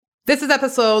This is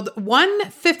episode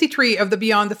 153 of the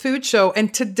Beyond the Food Show,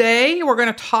 and today we're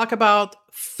going to talk about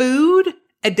food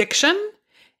addiction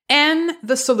and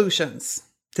the solutions.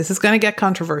 This is going to get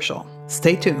controversial.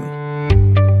 Stay tuned.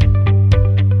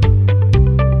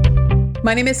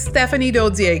 My name is Stephanie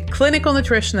Daudier, clinical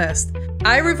nutritionist.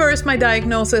 I reversed my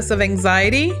diagnosis of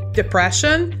anxiety,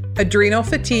 depression, adrenal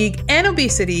fatigue, and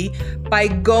obesity by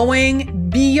going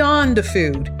beyond the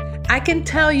food. I can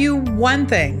tell you one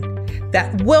thing,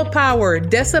 that willpower,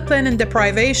 discipline, and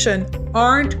deprivation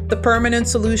aren't the permanent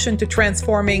solution to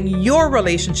transforming your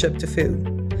relationship to food.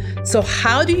 So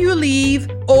how do you leave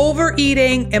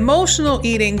overeating, emotional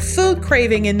eating, food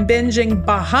craving, and binging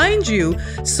behind you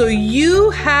so you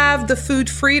have the food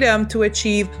freedom to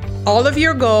achieve all of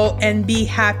your goal and be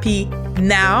happy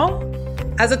now?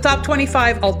 As a top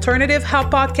 25 alternative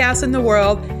health podcast in the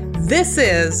world, this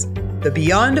is the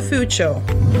Beyond the Food Show.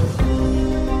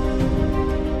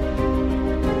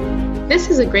 This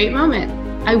is a great moment.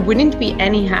 I wouldn't be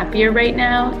any happier right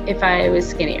now if I was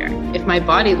skinnier, if my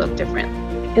body looked different.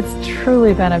 It's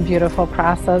truly been a beautiful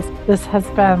process. This has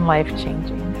been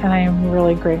life-changing, and I am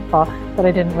really grateful that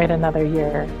I didn't wait another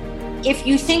year. If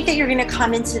you think that you're going to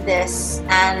come into this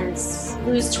and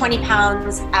lose 20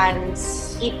 pounds and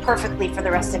eat perfectly for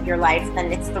the rest of your life,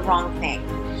 then it's the wrong thing.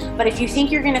 But if you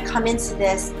think you're going to come into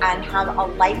this and have a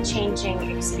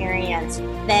life-changing experience,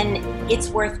 then it's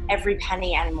worth every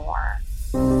penny and more.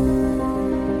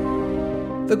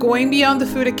 The Going Beyond the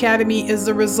Food Academy is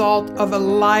the result of a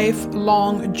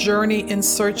lifelong journey in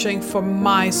searching for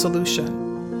my solution.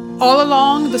 All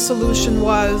along, the solution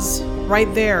was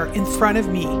right there in front of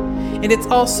me. And it's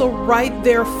also right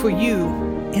there for you,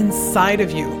 inside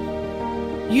of you.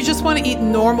 You just want to eat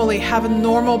normally, have a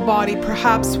normal body,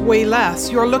 perhaps weigh less.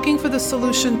 You're looking for the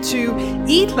solution to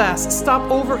eat less, stop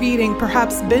overeating,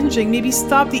 perhaps binging, maybe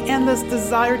stop the endless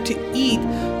desire to eat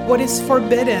what is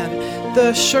forbidden,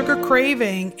 the sugar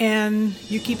craving, and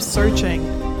you keep searching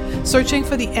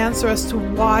for the answer as to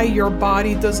why your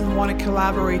body doesn't want to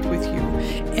collaborate with you.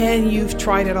 And you've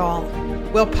tried it all.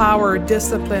 Willpower,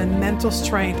 discipline, mental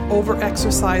strength,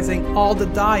 over-exercising, all the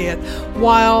diet,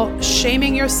 while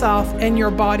shaming yourself and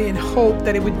your body in hope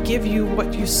that it would give you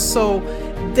what you so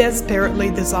desperately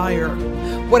desire.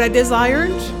 What I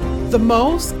desired the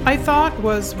most, I thought,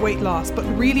 was weight loss, but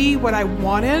really what I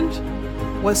wanted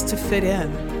was to fit in,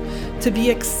 to be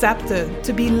accepted,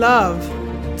 to be loved,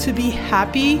 to be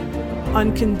happy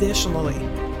unconditionally.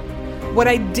 What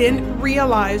I didn't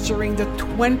realize during the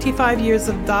 25 years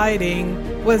of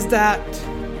dieting was that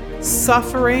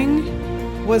suffering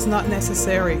was not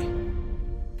necessary.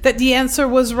 That the answer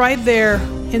was right there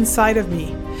inside of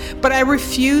me. But I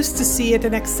refused to see it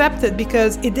and accept it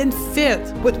because it didn't fit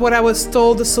with what I was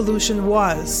told the solution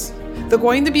was. The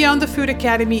Going Beyond the Food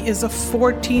Academy is a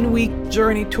 14-week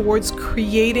journey towards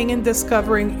creating and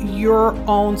discovering your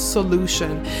own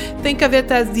solution. Think of it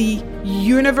as the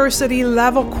university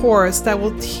level course that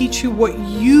will teach you what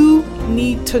you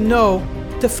need to know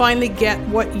to finally get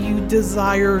what you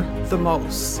desire the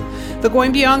most. The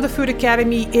Going Beyond the Food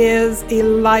Academy is a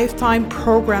lifetime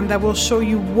program that will show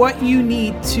you what you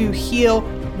need to heal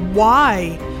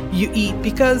why you eat,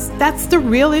 because that's the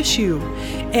real issue,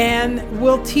 and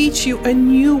will teach you a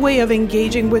new way of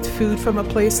engaging with food from a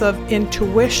place of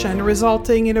intuition,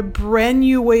 resulting in a brand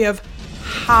new way of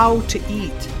how to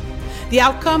eat. The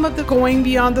outcome of the Going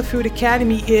Beyond the Food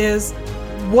Academy is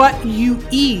what you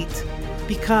eat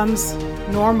becomes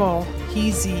normal,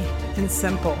 easy, and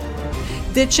simple.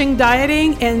 Ditching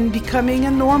dieting and becoming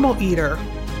a normal eater.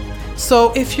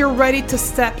 So if you're ready to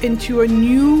step into a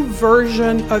new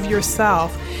version of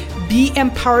yourself, be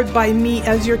empowered by me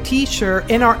as your teacher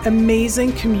in our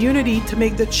amazing community to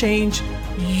make the change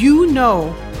you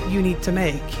know you need to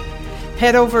make.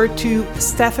 Head over to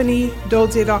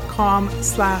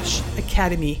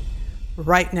stephaniedaudier.com/academy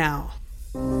right now.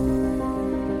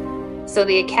 So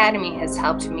the Academy has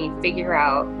helped me figure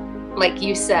out, like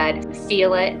you said,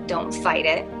 feel it, don't fight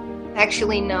it.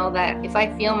 Actually know that if I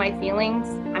feel my feelings,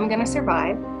 I'm going to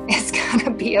survive. It's going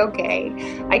to be okay.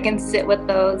 I can sit with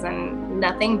those and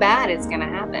nothing bad is going to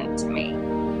happen to me.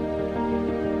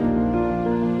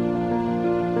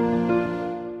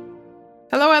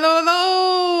 Hello, hello,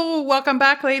 hello. Welcome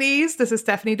back, ladies. This is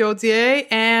Stephanie Daudier,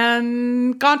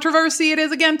 and controversy it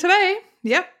is again today.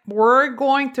 Yep, we're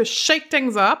going to shake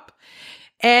things up.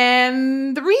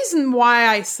 And the reason why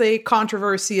I say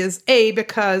controversy is A,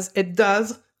 because it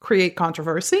does create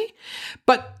controversy,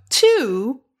 but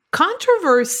two,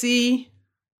 controversy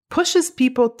pushes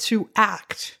people to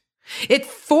act. It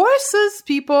forces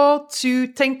people to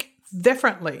think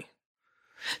differently.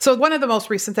 So one of the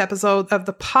most recent episodes of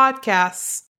the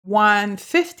podcast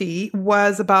 150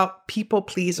 was about people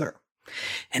pleaser.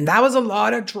 And that was a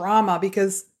lot of drama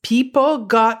because people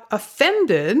got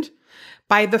offended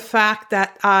by the fact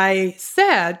that I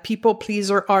said people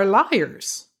pleaser are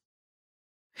liars.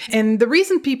 And the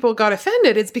reason people got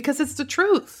offended is because it's the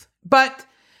truth. But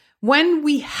when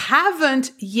we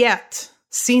haven't yet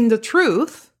seen the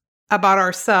truth about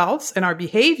ourselves and our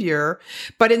behavior,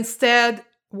 but instead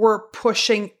we're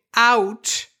pushing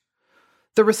out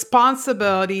the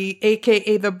responsibility,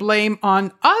 aka the blame,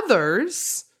 on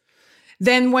others,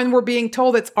 then when we're being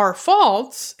told it's our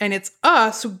fault and it's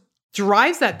us who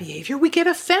drives that behavior, we get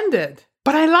offended.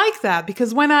 But I like that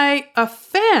because when I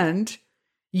offend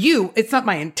you, it's not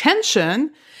my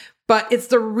intention, but it's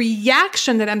the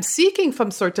reaction that I'm seeking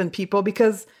from certain people,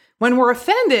 because when we're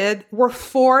offended, we're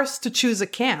forced to choose a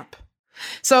camp.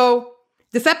 So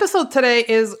this episode today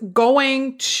is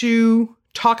going to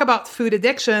talk about food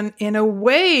addiction in a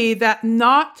way that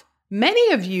not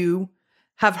many of you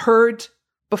have heard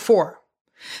before.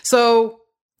 So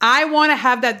I want to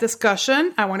have that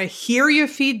discussion. I want to hear your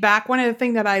feedback. One of the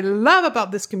things that I love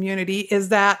about this community is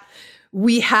that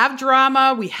we have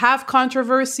drama, we have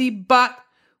controversy, but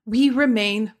we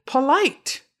remain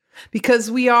polite because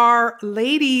we are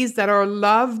ladies that are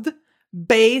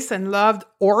love-based and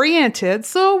love-oriented,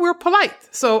 so we're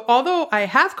polite. So although I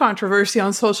have controversy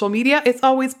on social media, it's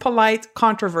always polite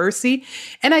controversy,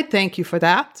 and I thank you for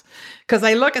that. Because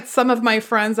I look at some of my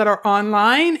friends that are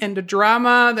online and the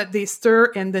drama that they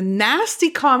stir and the nasty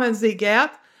comments they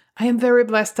get, I am very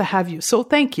blessed to have you. So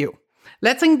thank you.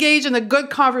 Let's engage in a good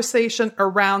conversation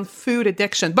around food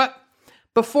addiction. But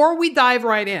before we dive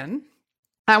right in,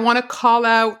 I want to call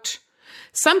out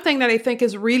something that I think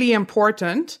is really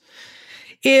important.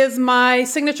 Is my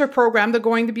signature program, the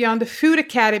Going to Beyond the Food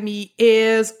Academy,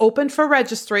 is open for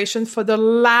registration for the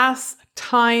last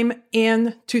time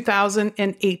in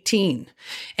 2018.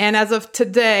 And as of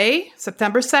today,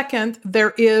 September 2nd,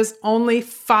 there is only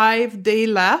 5 days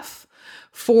left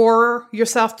for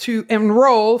yourself to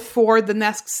enroll for the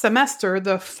next semester,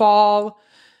 the fall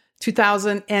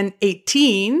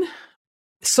 2018.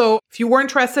 So if you were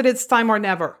interested, it's time or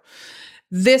never.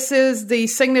 This is the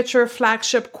signature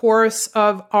flagship course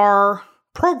of our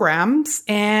programs,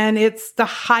 and it's the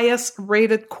highest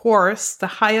rated course, the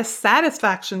highest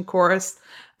satisfaction course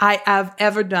I have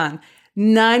ever done.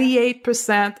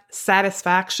 98%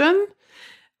 satisfaction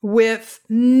with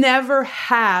never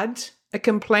had a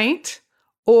complaint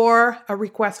or a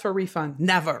request for refund.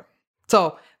 Never.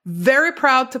 So very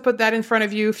proud to put that in front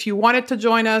of you. If you wanted to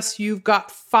join us, you've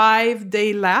got 5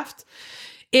 days left.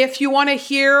 If you want to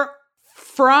hear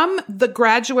from the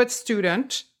graduate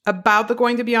student about the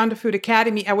Going to Beyond the Food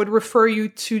Academy, I would refer you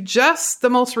to just the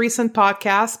most recent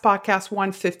podcast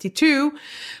 152,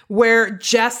 where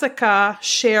Jessica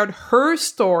shared her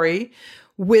story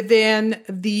within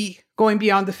the Going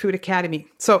Beyond the Food Academy.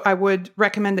 So I would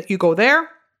recommend that you go there.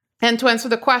 And to answer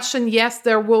the question, yes,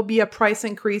 there will be a price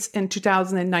increase in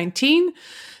 2019.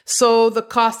 So the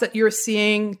cost that you're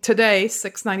seeing today,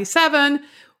 $697,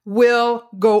 will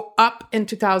go up in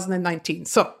 2019.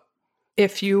 So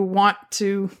if you want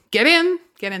to get in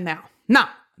now.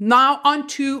 Now on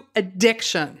to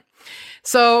addiction.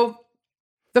 So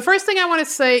the first thing I want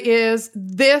to say is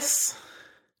this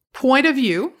point of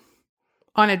view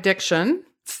on addiction,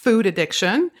 food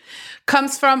addiction,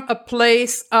 comes from a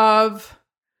place of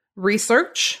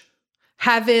research,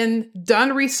 having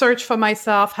done research for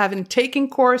myself, having taken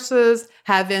courses,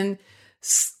 having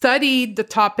studied the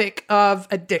topic of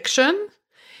addiction,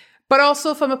 but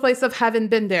also from a place of having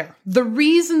been there. The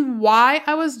reason why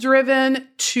I was driven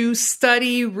to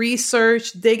study,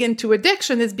 research, dig into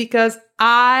addiction is because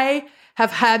I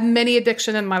have had many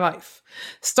addiction in my life.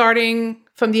 Starting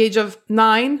from the age of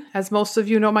 9, as most of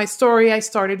you know my story, I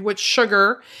started with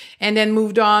sugar and then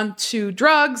moved on to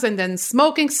drugs and then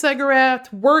smoking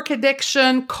cigarette, work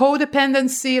addiction,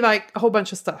 codependency, like a whole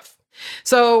bunch of stuff.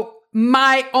 So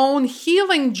my own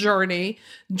healing journey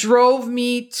drove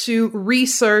me to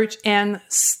research and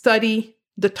study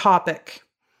the topic.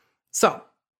 So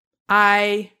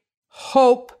I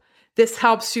hope this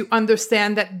helps you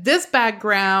understand that this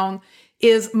background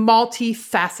is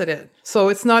multifaceted. So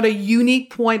it's not a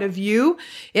unique point of view.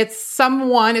 It's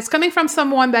coming from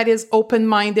someone that is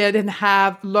open-minded and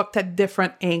have looked at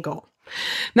different angles.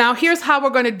 Now, here's how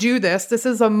we're going to do this. This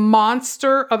is a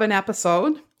monster of an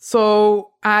episode.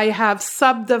 So I have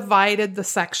subdivided the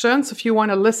sections if you want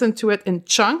to listen to it in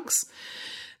chunks.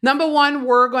 Number 1,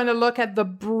 we're going to look at the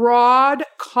broad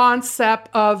concept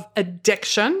of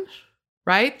addiction,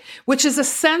 right? Which is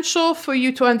essential for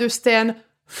you to understand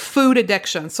food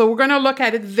addiction. So we're going to look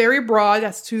at it very broad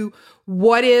as to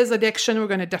what is addiction. We're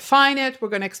going to define it. We're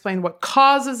going to explain what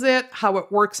causes it, how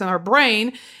it works in our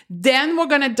brain. Then we're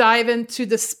going to dive into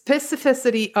the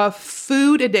specificity of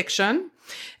food addiction.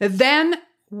 Then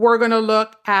we're going to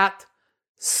look at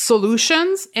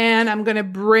solutions, and I'm going to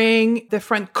bring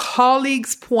different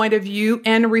colleagues' point of view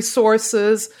and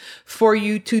resources for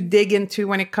you to dig into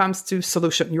when it comes to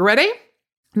solution. You ready?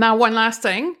 Now, one last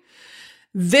thing.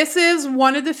 This is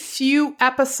one of the few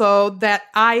episodes that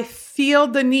I feel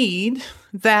the need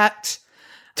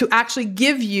to actually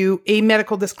give you a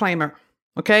medical disclaimer.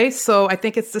 Okay, so I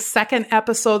think it's the second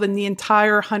episode in the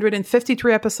entire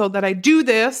 153 episode that I do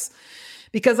this,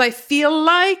 because I feel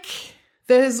like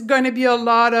there's going to be a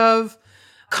lot of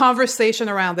conversation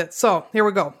around it. So here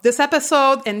we go. This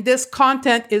episode and this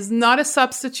content is not a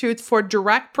substitute for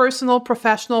direct personal,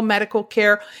 professional medical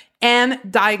care and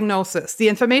diagnosis. The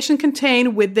information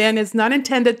contained within is not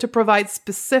intended to provide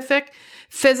specific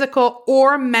physical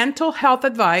or mental health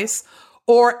advice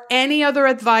or any other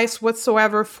advice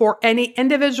whatsoever for any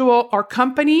individual or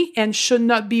company and should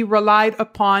not be relied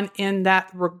upon in that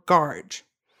regard.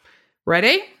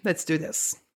 Ready? Let's do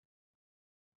this.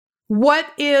 What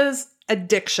is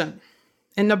addiction?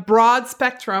 In the broad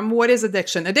spectrum, what is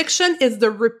addiction? Addiction is the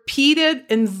repeated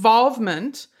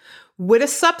involvement with a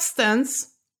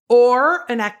substance or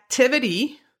an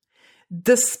activity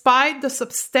despite the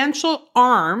substantial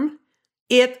harm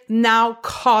it now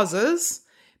causes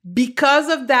because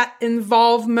of that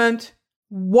involvement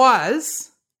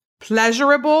was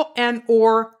pleasurable and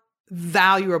or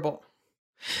valuable.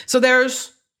 So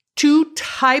there's two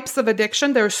types of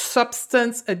addiction. There's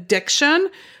substance addiction,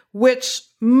 which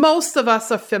most of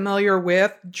us are familiar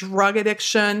with, drug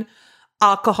addiction,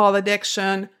 alcohol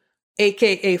addiction,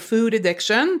 aka food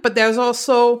addiction. But there's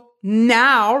also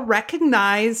now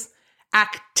recognized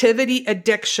activity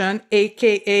addiction,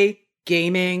 aka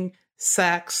gaming,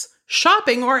 sex,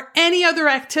 shopping, or any other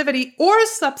activity or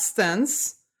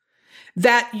substance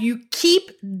that you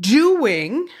keep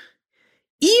doing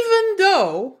even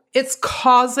though it's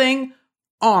causing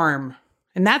harm.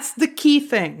 And that's the key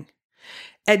thing.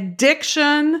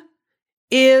 Addiction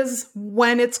is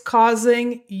when it's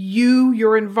causing you,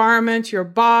 your environment, your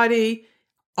body,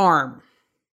 harm.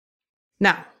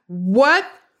 Now, what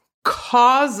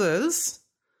causes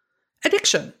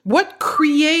addiction? What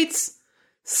creates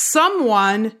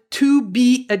someone to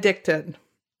be addicted?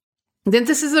 Then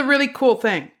this is a really cool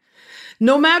thing.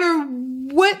 No matter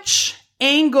which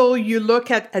angle you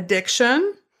look at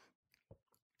addiction,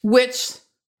 which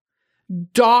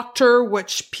doctor,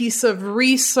 which piece of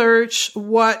research,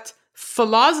 what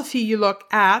philosophy you look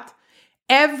at,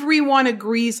 everyone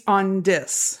agrees on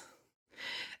this.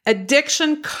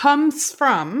 Addiction comes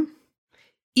from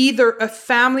either a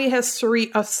family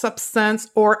history of substance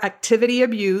or activity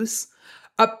abuse,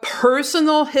 a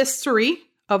personal history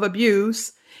of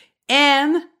abuse,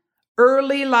 and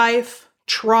early life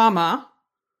trauma.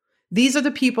 These are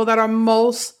the people that are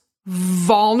most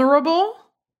vulnerable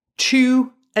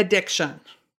to addiction.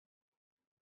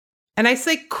 And I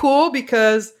say cool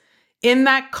because in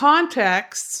that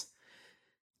context,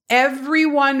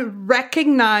 everyone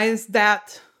recognized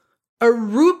that a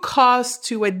root cause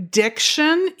to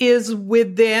addiction is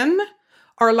within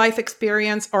our life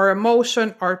experience, our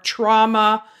emotion, our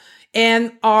trauma,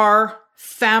 and our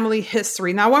family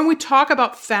history. Now, when we talk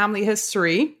about family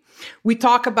history, we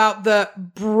talk about the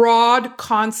broad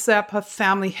concept of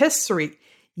family history.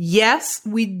 Yes,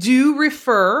 we do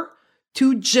refer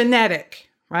to genetic,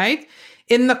 right?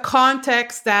 In the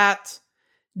context that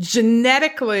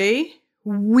genetically,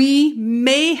 we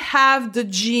may have the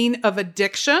gene of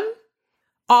addiction,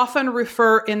 often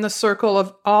refer in the circle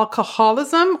of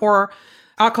alcoholism or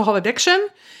alcohol addiction,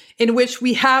 in which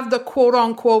we have the quote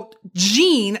unquote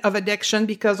gene of addiction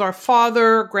because our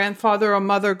father, grandfather, or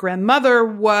mother, grandmother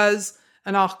was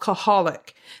an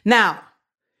alcoholic. Now,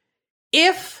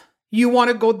 if you want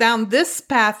to go down this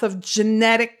path of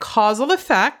genetic causal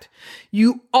effect,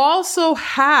 you also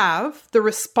have the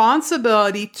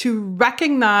responsibility to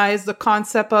recognize the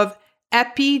concept of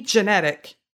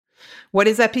epigenetic. What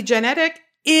is epigenetic?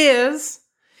 Is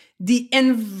the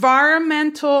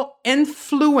environmental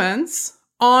influence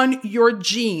on your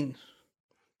gene.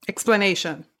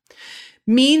 Explanation.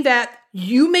 Mean that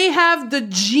you may have the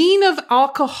gene of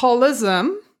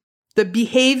alcoholism, the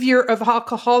behavior of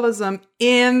alcoholism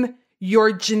in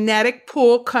your genetic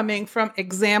pool coming from,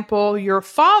 example, your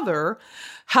father.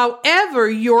 However,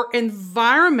 your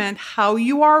environment, how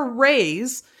you are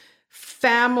raised,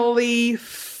 family,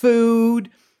 food,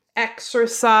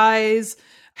 exercise,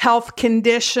 health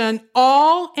condition,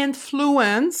 all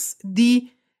influence the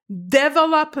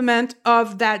development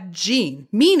of that gene,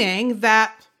 meaning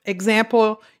that,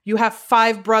 example, you have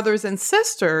 5 brothers and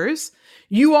sisters,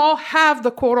 you all have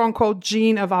the quote unquote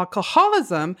gene of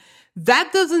alcoholism.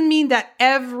 That doesn't mean that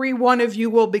every one of you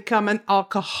will become an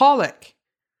alcoholic.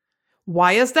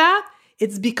 Why is that?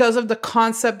 It's because of the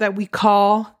concept that we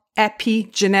call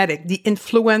epigenetic, the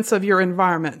influence of your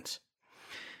environment.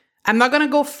 I'm not going to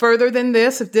go further than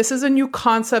this. If this is a new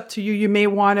concept to you, you may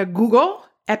want to Google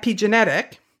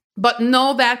epigenetic, but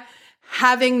know that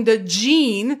having the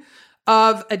gene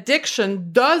of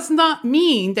addiction does not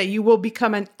mean that you will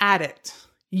become an addict.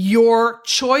 Your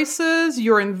choices,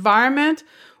 your environment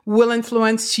will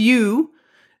influence you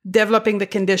developing the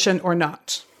condition or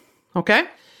not. Okay?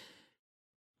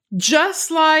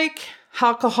 Just like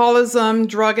alcoholism,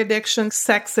 drug addiction,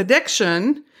 sex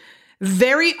addiction,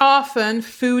 very often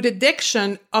food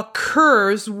addiction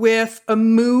occurs with a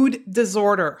mood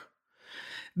disorder.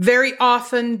 Very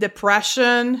often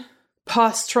depression,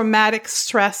 post-traumatic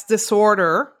stress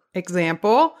disorder,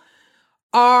 example,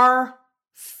 are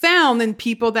found in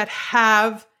people that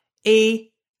have a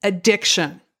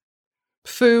addiction.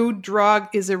 Food, drug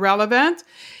is irrelevant.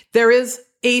 There is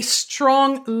a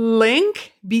strong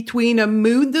link between a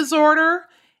mood disorder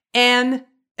and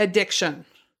addiction.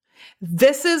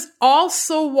 This is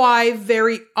also why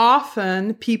very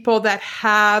often people that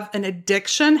have an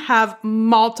addiction have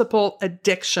multiple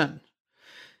addiction.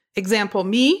 Example,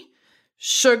 me,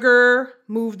 sugar,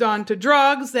 moved on to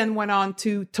drugs, then went on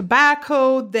to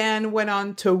tobacco, then went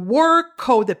on to work,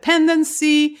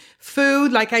 codependency,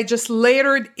 food, like I just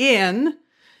layered in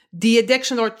the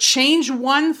addiction or change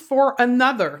one for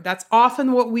another. That's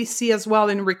often what we see as well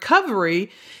in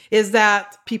recovery, is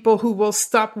that people who will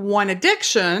stop one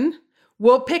addiction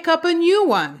will pick up a new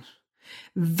one.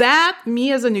 That,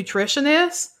 me as a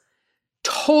nutritionist,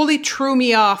 totally threw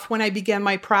me off when I began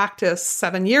my practice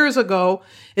 7 years ago,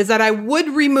 is that I would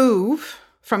remove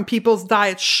from people's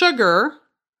diet sugar,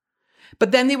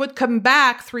 but then they would come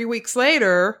back 3 weeks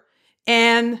later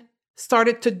and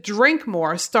started to drink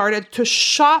more, started to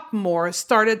shop more,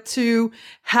 started to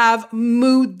have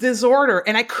mood disorder.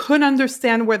 And I couldn't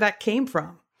understand where that came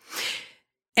from.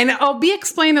 And I'll be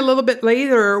explained a little bit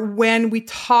later when we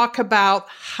talk about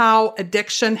how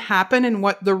addiction happened and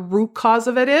what the root cause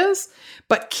of it is.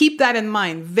 But keep that in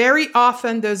mind. Very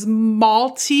often there's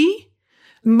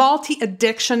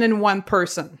multi-addiction in one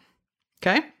person.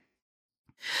 Okay?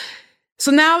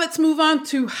 So now let's move on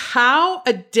to how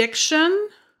addiction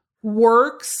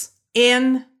works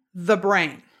in the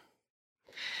brain.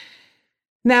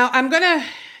 Now, I'm going to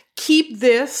keep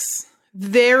this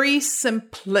very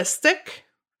simplistic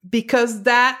because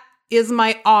that is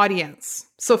my audience.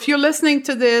 So if you're listening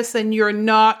to this and you're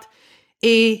not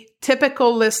a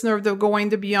typical listener of the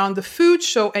Going to Beyond the Food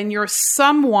Show and you're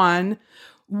someone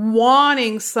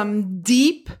wanting some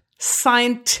deep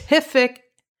scientific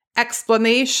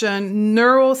explanation,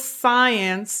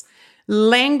 neuroscience,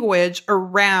 language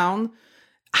around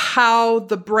how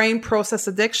the brain processes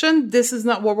addiction, this is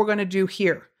not what we're going to do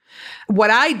here. What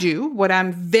I do, what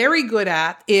I'm very good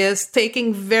at, is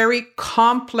taking very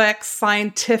complex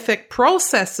scientific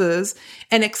processes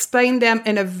and explain them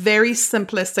in a very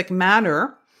simplistic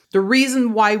manner. The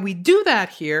reason why we do that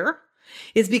here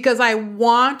is because I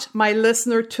want my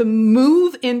listener to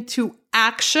move into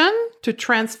action to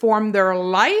transform their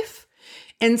life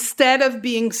instead of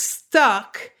being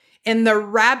stuck in the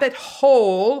rabbit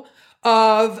hole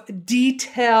of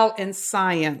detail and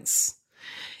science.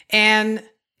 And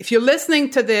if you're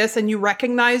listening to this and you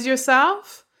recognize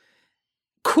yourself,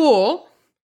 cool.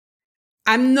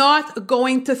 I'm not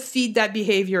going to feed that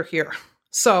behavior here.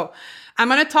 So I'm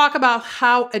going to talk about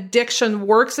how addiction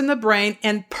works in the brain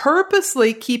and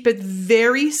purposely keep it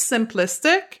very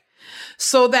simplistic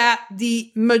so that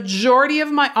the majority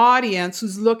of my audience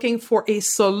who's looking for a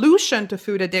solution to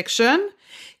food addiction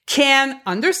can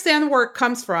understand where it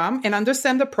comes from and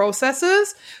understand the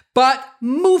processes, but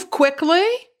move quickly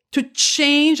to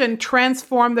change and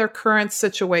transform their current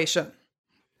situation.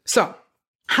 So,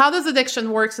 how does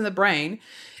addiction work in the brain?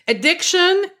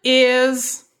 Addiction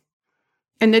is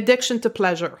an addiction to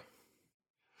pleasure.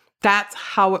 That's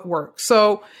how it works.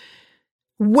 So,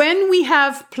 when we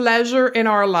have pleasure in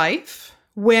our life,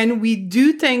 when we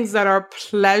do things that are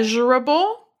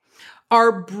pleasurable,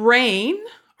 our brain,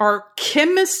 our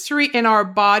chemistry in our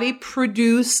body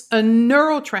produce a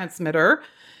neurotransmitter,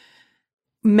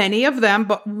 many of them,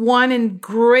 but one in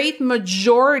great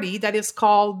majority that is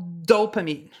called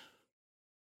dopamine.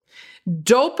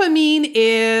 Dopamine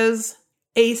is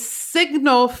a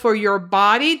signal for your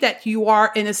body that you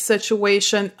are in a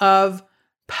situation of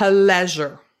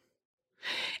pleasure.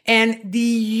 And the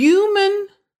human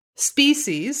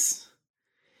species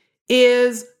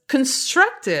is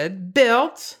constructed,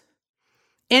 built,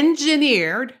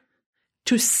 engineered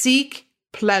to seek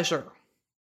pleasure.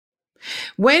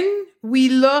 When we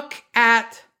look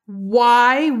at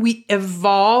why we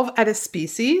evolve as a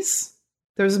species,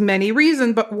 there's many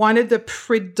reasons, but one of the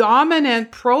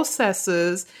predominant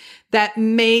processes that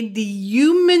made the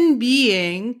human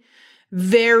being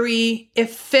very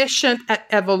efficient at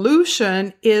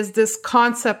evolution is this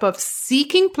concept of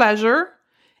seeking pleasure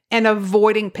and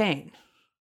avoiding pain.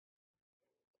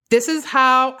 This is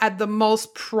how, at the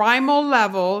most primal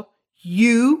level,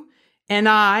 you and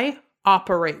I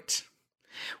operate.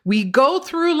 We go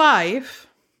through life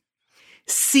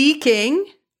seeking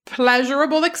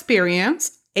pleasurable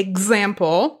experience.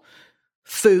 Example,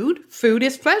 food. Food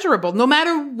is pleasurable. No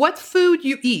matter what food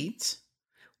you eat,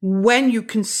 when you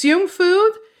consume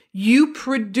food, you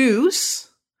produce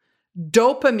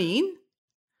dopamine,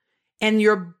 and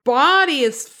your body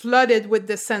is flooded with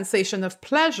the sensation of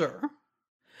pleasure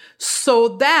so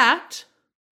that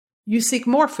you seek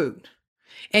more food.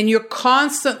 And you're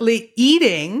constantly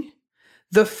eating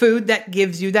the food that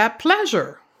gives you that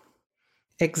pleasure.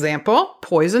 Example,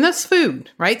 poisonous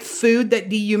food, right? Food that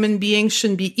the human being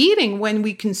shouldn't be eating. When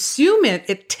we consume it,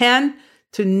 it tends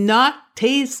to not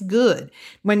taste good.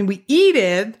 When we eat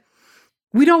it,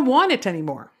 we don't want it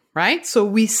anymore, right? So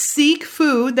we seek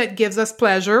food that gives us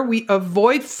pleasure. We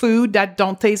avoid food that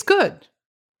don't taste good.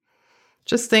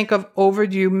 Just think of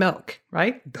overdue milk,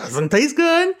 right? Doesn't taste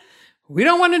good. We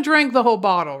don't want to drink the whole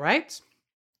bottle, right?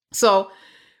 So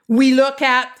we look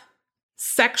at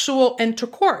sexual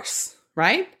intercourse,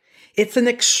 right? It's an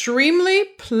extremely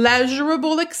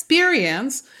pleasurable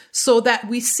experience so that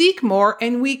we seek more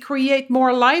and we create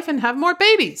more life and have more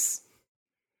babies.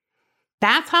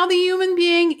 That's how the human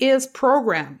being is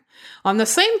programmed. On the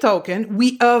same token,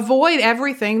 we avoid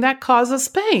everything that causes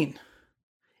pain.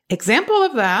 Example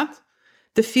of that,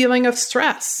 the feeling of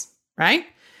stress, right?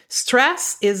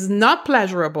 Stress is not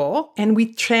pleasurable and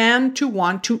we tend to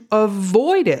want to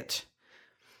avoid it.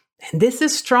 And this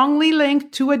is strongly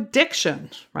linked to addiction,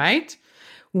 right?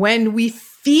 When we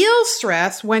feel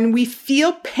stress, when we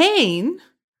feel pain,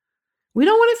 we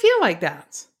don't want to feel like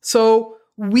that. So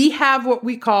we have what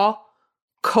we call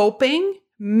coping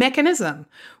mechanism.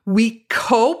 We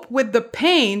cope with the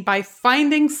pain by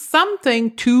finding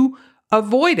something to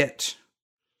avoid it.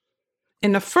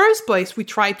 In the first place, we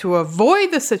try to avoid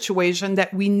the situation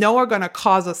that we know are going to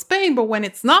cause us pain, but when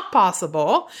it's not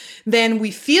possible, then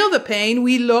we feel the pain.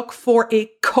 We look for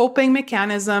a coping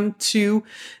mechanism to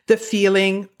the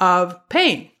feeling of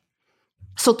pain.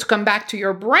 So to come back to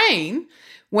your brain,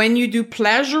 when you do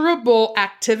pleasurable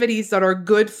activities that are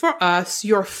good for us,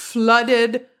 you're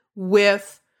flooded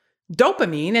with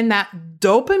dopamine, and that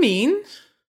dopamine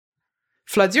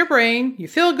floods your brain. You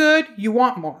feel good, you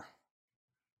want more.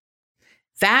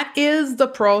 That is the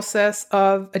process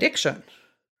of addiction.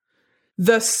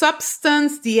 The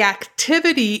substance, the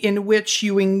activity in which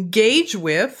you engage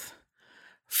with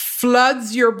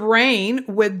floods your brain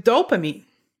with dopamine.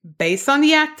 Based on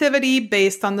the activity,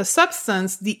 based on the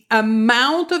substance, the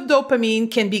amount of dopamine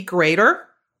can be greater.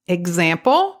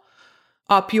 Example,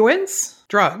 opioids,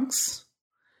 drugs,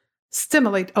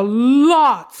 stimulate a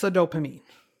lot of dopamine,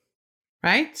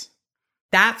 right?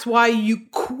 That's why you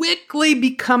quickly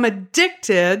become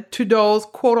addicted to those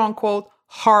quote unquote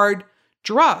hard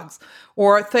drugs.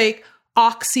 Or take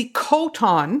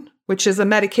oxycodone, which is a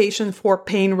medication for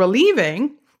pain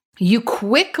relieving. You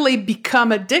quickly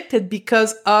become addicted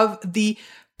because of the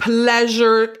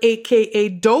pleasure, aka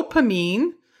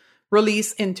dopamine,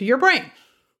 release into your brain.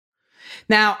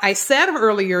 Now, I said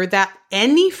earlier that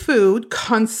any food,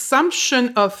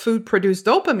 consumption of food produce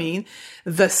dopamine.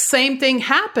 The same thing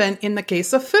happened in the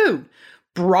case of food.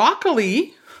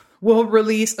 Broccoli will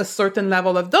release a certain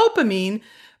level of dopamine,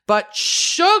 but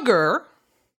sugar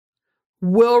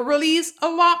will release a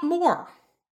lot more.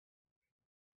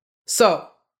 So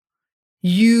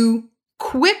you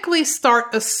quickly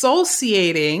start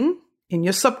associating in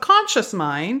your subconscious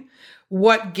mind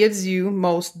what gives you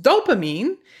most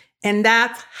dopamine. And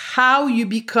that's how you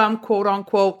become, quote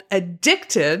unquote,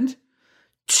 addicted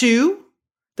to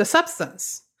the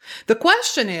substance. The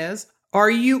question is, are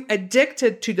you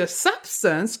addicted to the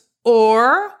substance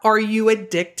or are you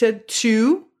addicted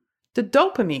to the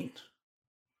dopamine?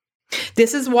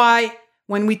 This is why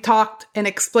when we talked and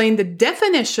explained the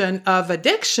definition of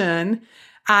addiction,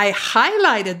 I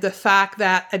highlighted the fact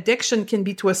that addiction can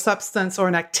be to a substance or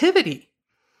an activity,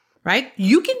 right?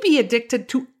 You can be addicted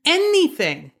to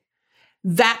anything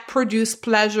that produce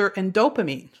pleasure and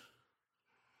dopamine.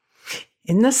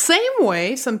 In the same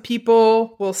way, some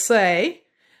people will say,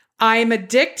 I'm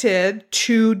addicted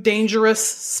to dangerous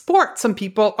sports. Some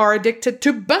people are addicted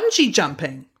to bungee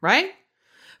jumping, right?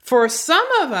 For some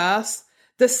of us,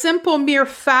 the simple mere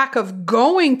fact of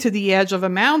going to the edge of a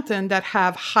mountain that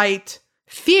have height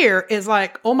fear is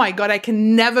like, oh my God, I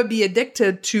can never be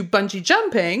addicted to bungee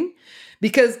jumping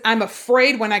because I'm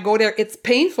afraid when I go there, it's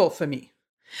painful for me.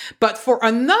 But for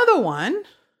another one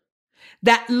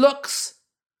that looks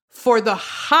for the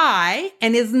high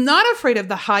and is not afraid of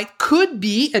the height could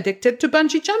be addicted to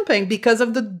bungee jumping because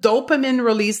of the dopamine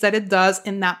release that it does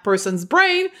in that person's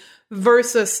brain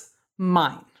versus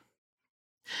mine.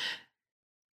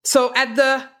 So at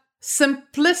the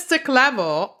simplistic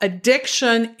level,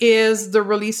 addiction is the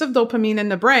release of dopamine in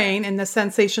the brain and the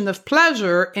sensation of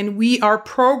pleasure. And we are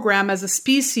programmed as a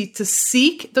species to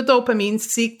seek the dopamine,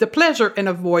 seek the pleasure, and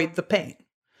avoid the pain.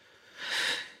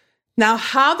 Now,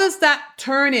 how does that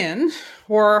turn in,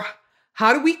 or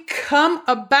how do we come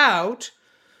about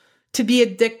to be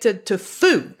addicted to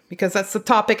food? Because that's the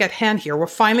topic at hand here. We're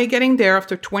finally getting there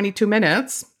after 22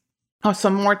 minutes. Or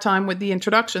some more time with the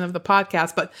introduction of the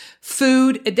podcast, but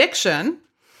food addiction.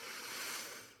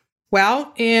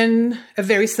 Well, in a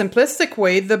very simplistic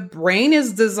way, the brain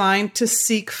is designed to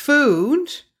seek food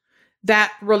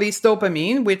that release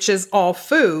dopamine, which is all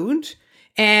food,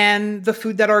 and the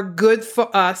food that are good for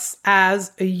us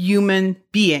as a human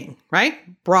being,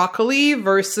 right? Broccoli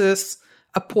versus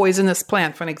a poisonous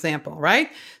plant, for an example,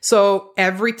 right? So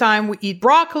every time we eat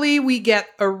broccoli, we get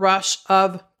a rush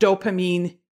of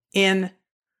dopamine in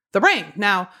the brain.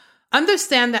 Now,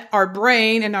 understand that our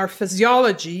brain and our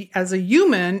physiology as a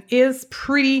human is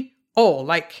pretty old,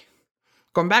 like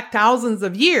going back thousands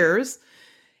of years,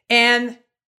 and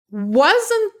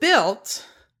wasn't built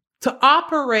to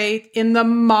operate in the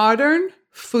modern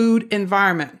food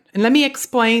environment. And let me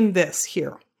explain this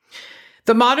here.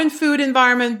 The modern food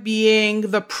environment being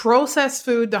the processed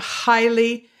food, the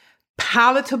highly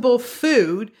palatable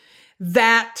food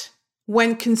that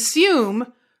when consumed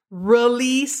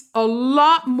release a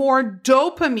lot more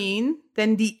dopamine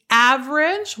than the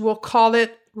average, we'll call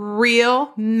it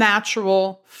real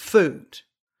natural food.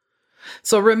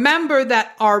 So remember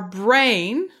that our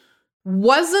brain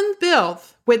wasn't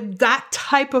built with that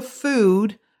type of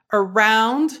food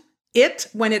around it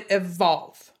when it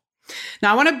evolved.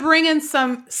 Now I want to bring in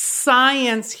some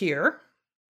science here.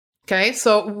 Okay,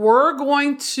 so we're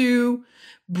going to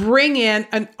bring in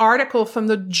an article from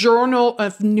the Journal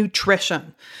of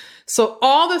Nutrition. So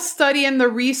all the study and the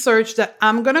research that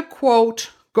I'm going to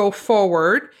quote go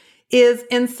forward is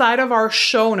inside of our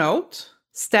show note,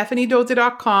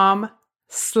 stephaniedodier.com/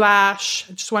 I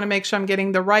just want to make sure I'm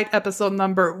getting the right episode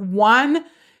number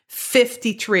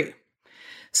 153.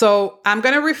 So I'm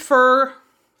going to refer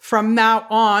from now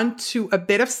on to a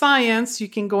bit of science. You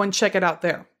can go and check it out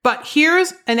there. But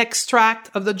here's an extract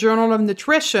of the Journal of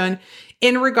Nutrition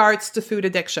in regards to food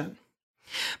addiction.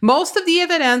 Most of the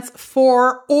evidence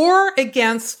for or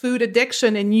against food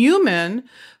addiction in human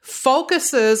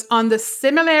focuses on the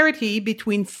similarity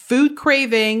between food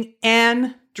craving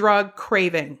and drug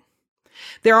craving.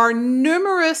 There are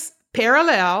numerous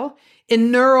parallels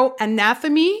in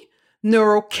neuroanatomy,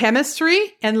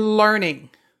 neurochemistry, and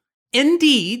learning.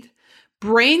 Indeed,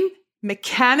 brain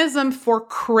mechanism for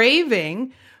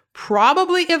craving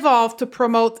probably evolved to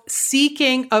promote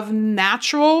seeking of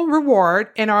natural reward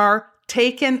and are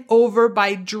taken over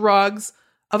by drugs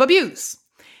of abuse.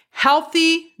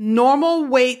 Healthy, normal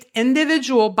weight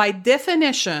individual, by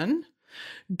definition,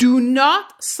 do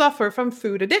not suffer from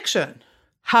food addiction.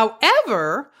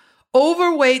 However,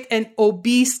 overweight and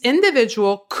obese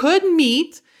individual could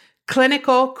meet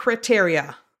clinical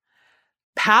criteria.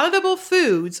 Palatable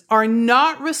foods are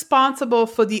not responsible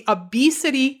for the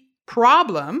obesity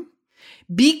problem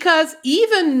because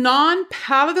even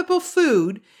non-palatable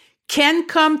food can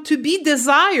come to be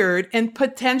desired and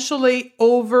potentially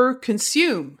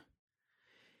overconsumed.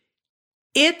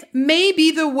 It may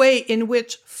be the way in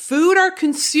which food are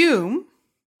consumed,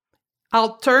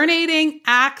 alternating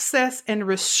access and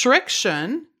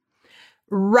restriction,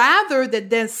 rather than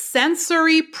the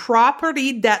sensory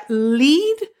property that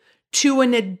lead to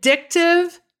an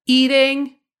addictive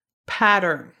eating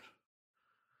pattern.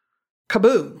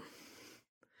 Kaboom.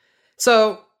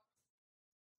 So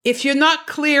if you're not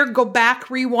clear, go back,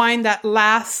 rewind that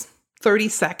last 30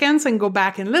 seconds and go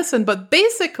back and listen. But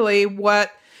basically what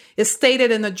is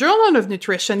stated in the Journal of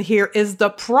Nutrition here is the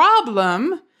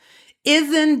problem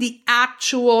isn't the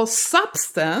actual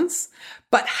substance,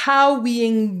 but how we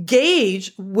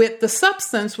engage with the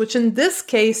substance, which in this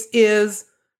case is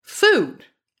food.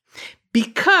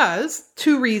 Because,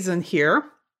 two reasons here,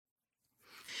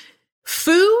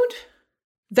 food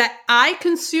that I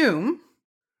consume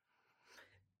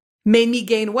made me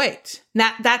gain weight.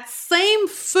 Now, that same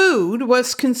food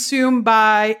was consumed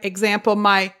by, example,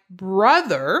 my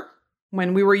brother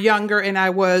when we were younger and I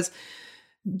was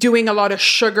doing a lot of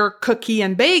sugar, cookie,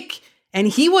 and bake, and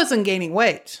he wasn't gaining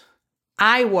weight.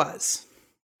 I was,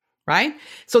 right?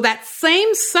 So that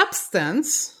same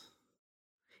substance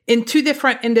in two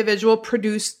different individuals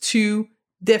produced two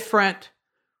different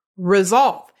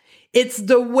results. It's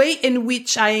the way in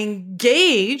which I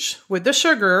engage with the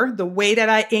sugar, the way that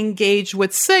I engage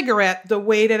with cigarette, the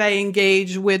way that I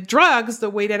engage with drugs, the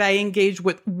way that I engage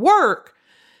with work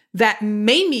that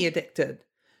made me addicted.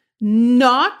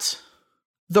 Not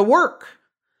the work,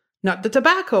 not the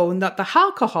tobacco, not the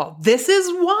alcohol. This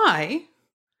is why,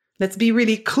 let's be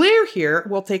really clear here.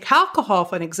 We'll take alcohol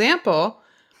for an example.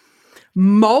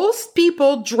 Most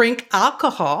people drink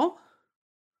alcohol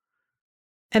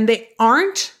and they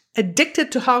aren't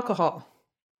addicted to alcohol.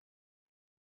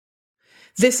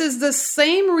 This is the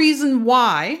same reason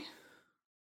why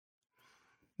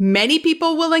many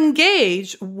people will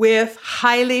engage with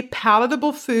highly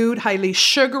palatable food, highly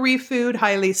sugary food,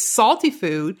 highly salty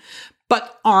food,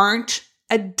 but aren't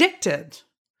addicted.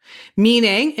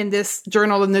 Meaning, in this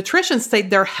Journal of Nutrition state,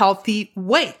 they're healthy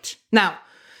weight. Now,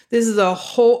 this is a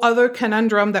whole other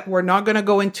conundrum that we're not going to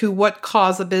go into. What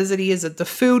causes obesity? Is it the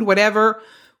food? Whatever.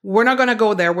 We're not going to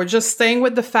go there. We're just staying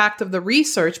with the fact of the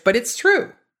research, but it's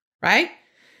true, right?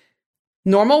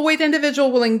 Normal weight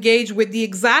individual will engage with the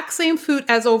exact same food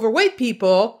as overweight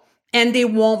people, and they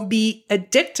won't be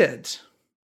addicted.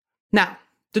 Now,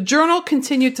 the journal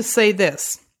continued to say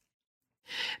this.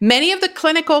 Many of the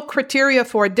clinical criteria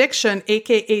for addiction,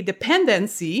 aka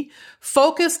dependency,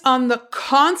 focus on the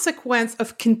consequence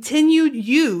of continued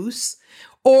use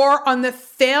or on the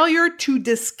failure to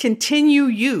discontinue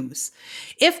use.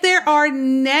 If there are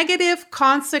negative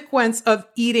consequences of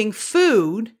eating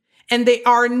food and there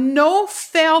are no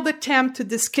failed attempt to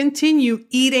discontinue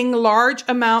eating large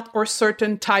amount or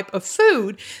certain type of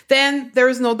food, then there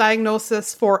is no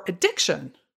diagnosis for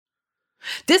addiction.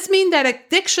 This means that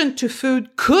addiction to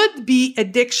food could be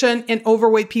addiction in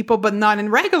overweight people, but not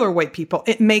in regular weight people.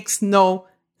 It makes no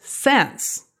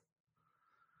sense.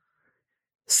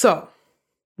 So,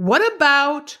 what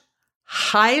about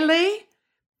highly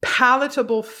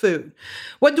palatable food?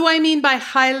 What do I mean by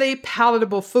highly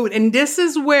palatable food? And this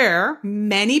is where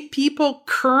many people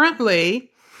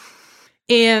currently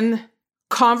in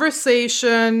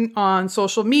conversation on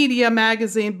social media,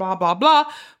 magazine, blah, blah, blah,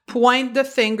 point the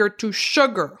finger to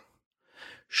sugar.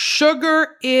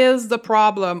 Sugar is the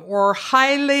problem, or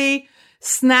highly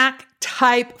snack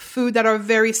type food that are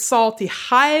very salty.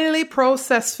 Highly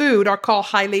processed food are called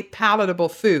highly palatable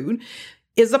food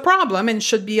is the problem and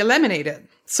should be eliminated.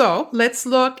 So let's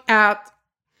look at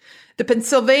the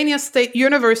Pennsylvania State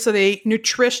University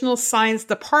Nutritional Science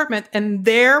Department and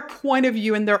their point of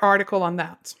view in their article on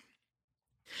that.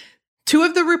 Two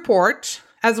of the report,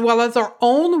 as well as our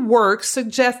own work,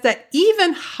 suggest that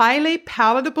even highly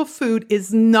palatable food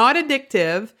is not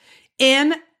addictive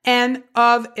in and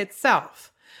of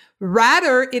itself.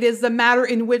 Rather, it is the manner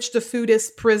in which the food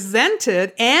is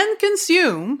presented and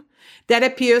consumed that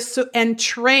appears to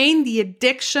entrain the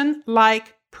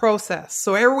addiction-like process.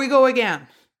 So here we go again.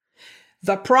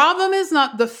 The problem is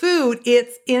not the food,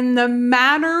 it's in the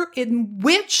manner in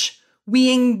which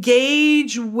we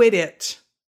engage with it.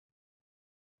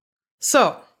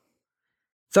 So,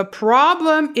 the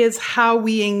problem is how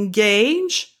we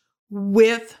engage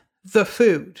with the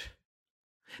food.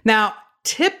 Now,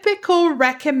 typical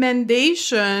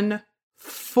recommendation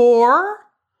for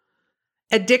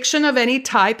addiction of any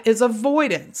type is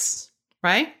avoidance,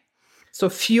 right? So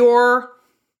if you're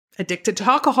addicted to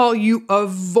alcohol, you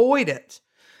avoid it.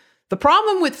 The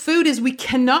problem with food is we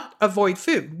cannot avoid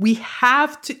food. We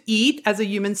have to eat as a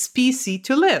human species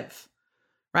to live,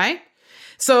 right?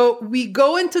 So we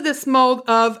go into this mode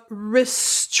of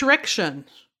restriction.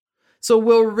 So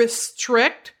we'll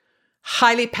restrict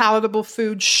highly palatable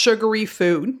food, sugary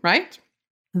food, right?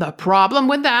 The problem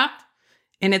with that,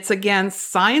 and it's again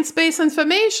science-based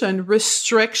information,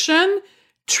 restriction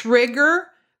trigger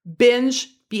binge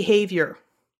behavior.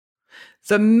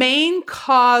 The main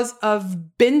cause of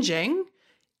binging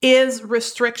is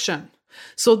restriction.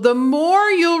 So the more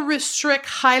you'll restrict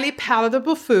highly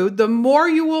palatable food, the more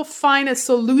you will find a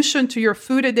solution to your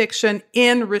food addiction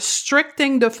in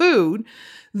restricting the food,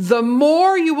 the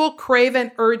more you will crave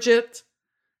and urge it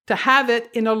to have it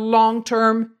in a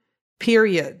long-term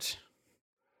period.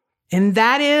 And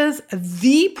that is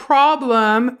the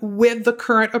problem with the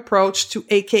current approach to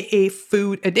AKA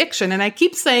food addiction. And I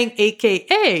keep saying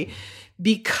AKA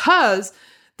because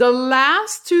the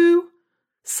last two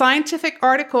scientific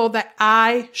article that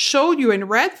I showed you and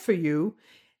read for you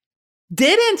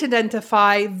didn't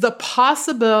identify the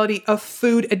possibility of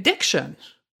food addiction,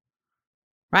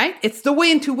 right? It's the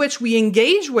way into which we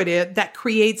engage with it that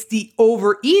creates the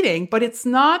overeating, but it's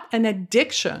not an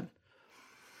addiction.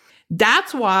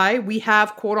 That's why we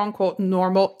have quote unquote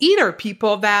normal eater,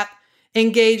 people that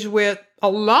engage with a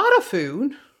lot of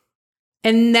food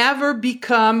and never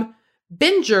become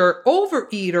binger,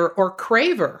 overeater, or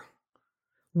craver.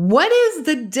 What is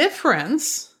the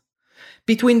difference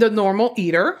between the normal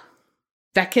eater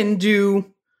that can do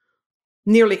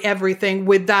nearly everything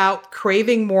without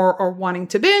craving more or wanting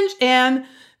to binge, and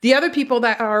the other people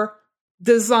that are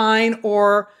designed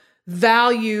or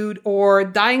valued or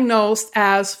diagnosed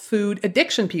as food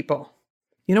addiction people?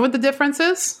 You know what the difference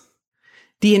is?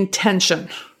 The intention,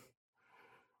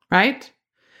 right?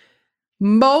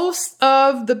 Most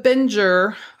of the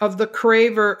binger, of the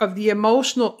craver, of the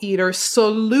emotional eater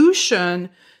solution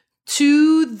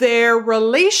to their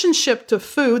relationship to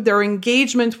food, their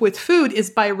engagement with food, is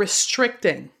by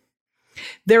restricting.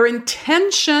 Their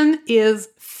intention is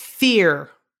fear.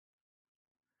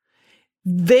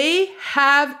 They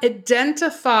have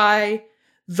identified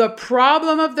the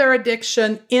problem of their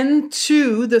addiction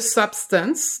into the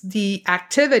substance, the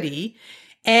activity,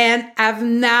 and have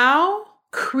now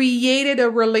created a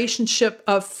relationship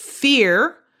of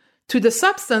fear to the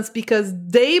substance because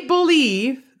they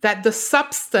believe that the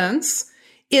substance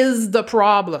is the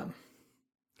problem.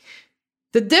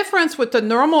 The difference with the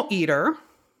normal eater,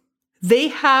 they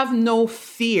have no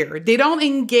fear. They don't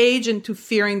engage into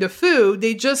fearing the food.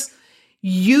 They just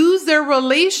use their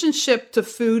relationship to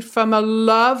food from a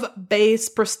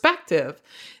love-based perspective.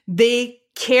 They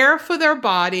care for their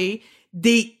body.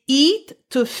 They eat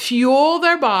to fuel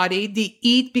their body. They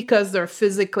eat because they're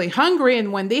physically hungry.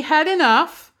 And when they had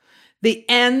enough, they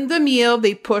end the meal,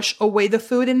 they push away the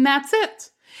food, and that's it.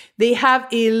 They have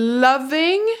a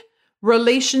loving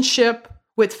relationship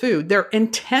with food. Their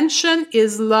intention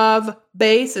is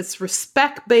love-based. It's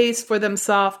respect-based for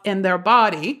themselves and their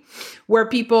body, where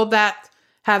people that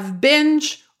have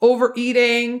binge,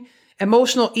 overeating,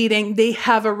 emotional eating, they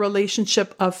have a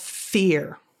relationship of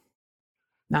fear.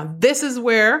 Now, this is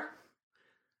where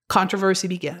controversy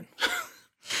began.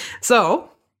 So,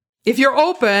 if you're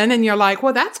open and you're like,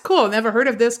 well, that's cool, never heard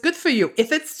of this, good for you.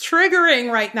 If it's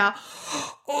triggering right now,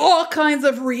 all kinds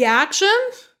of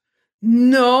reactions,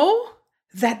 know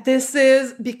that this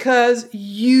is because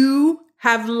you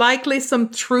have likely some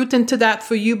truth into that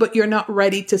for you, but you're not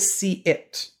ready to see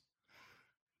it.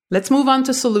 Let's move on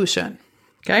to solution,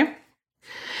 okay?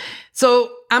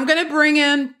 So I'm going to bring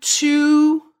in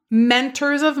two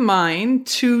mentors of mine,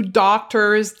 two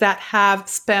doctors that have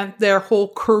spent their whole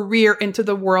career into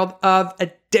the world of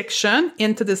addiction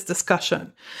into this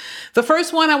discussion. The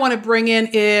first one I want to bring in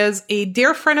is a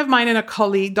dear friend of mine and a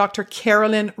colleague, Dr.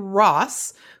 Carolyn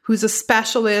Ross, who's a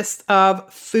specialist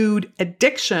of food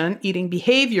addiction, eating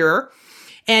behavior.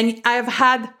 And I've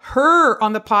had her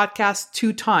on the podcast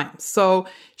 2 times. So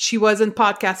she was in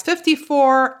podcast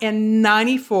 54 and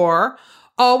 94,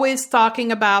 always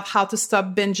talking about how to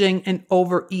stop binging and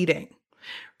overeating.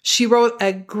 She wrote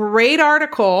a great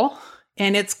article,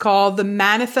 and it's called The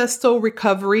Manifesto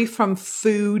Recovery from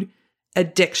Food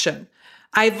Addiction.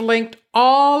 I've linked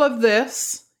all of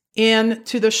this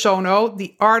into the show note,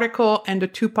 the article and the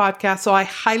 2 podcasts. So I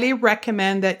highly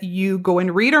recommend that you go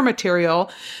and read her material.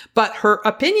 But her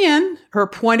opinion, her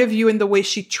point of view, and the way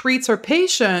she treats her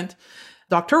patient,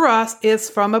 Dr. Ross, is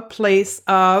from a place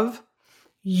of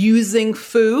using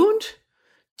food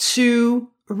to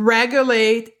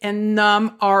regulate and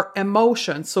numb our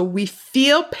emotions. So we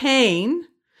feel pain.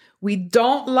 We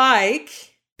don't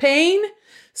like pain.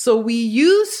 So we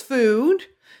use food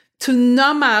to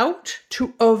numb out,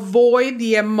 to avoid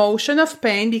the emotion of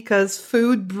pain, because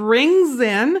food brings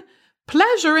in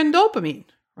pleasure and dopamine,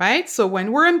 right? So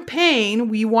when we're in pain,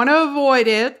 we want to avoid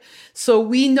it. So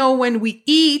we know when we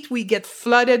eat, we get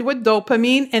flooded with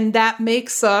dopamine, and that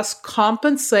makes us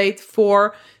compensate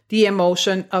for the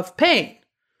emotion of pain.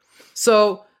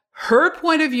 So her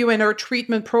point of view and her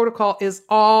treatment protocol is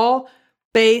all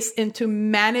based into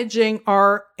managing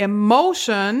our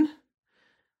emotion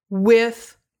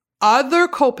with other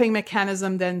coping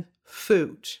mechanism than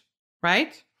food,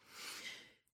 right?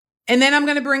 And then I'm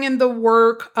going to bring in the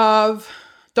work of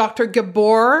Dr.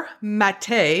 Gabor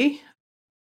Mate.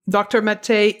 Dr.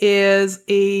 Mate is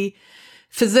a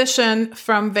physician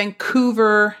from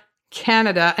Vancouver,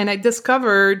 Canada, and I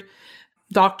discovered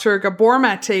Dr. Gabor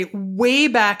Mate way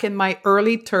back in my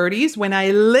early 30s when I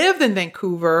lived in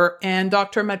Vancouver, and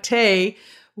Dr. Mate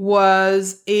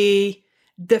was a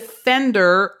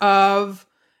defender of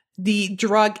the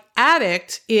drug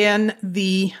addict in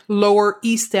the Lower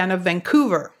East End of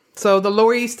Vancouver. So the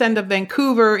Lower East End of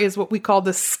Vancouver is what we call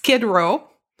the Skid Row.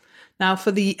 Now,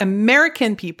 for the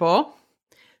American people,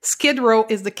 Skid Row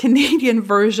is the Canadian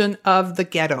version of the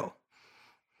ghetto.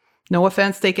 No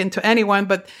offense taken to anyone,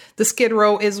 but the Skid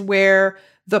Row is where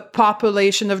the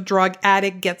population of drug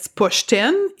addict gets pushed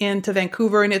into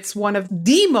Vancouver, and it's one of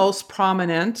the most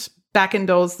prominent, back in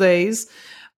those days,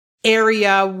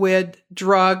 area with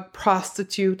drug,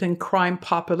 prostitute, and crime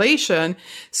population.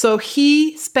 So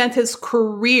he spent his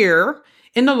career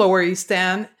in the Lower East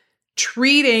End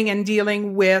treating and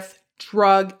dealing with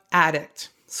drug addict.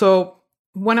 So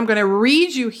what I'm going to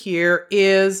read you here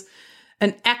is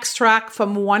an extract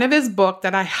from one of his books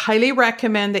that I highly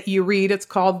recommend that you read. It's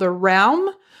called The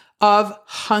Realm of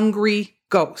Hungry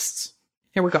Ghosts.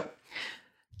 Here we go.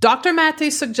 Dr.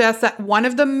 Maté suggests that one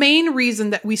of the main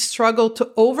reasons that we struggle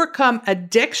to overcome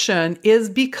addiction is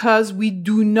because we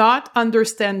do not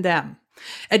understand them.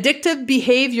 Addictive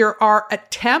behavior are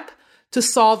attempt to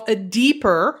solve a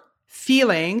deeper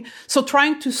feeling, so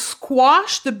trying to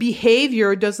squash the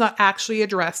behavior does not actually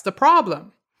address the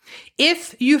problem.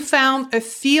 If you found a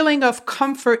feeling of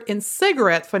comfort in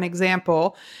cigarette, for an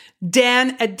example,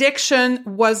 then addiction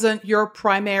wasn't your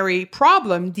primary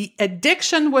problem. The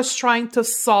addiction was trying to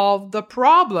solve the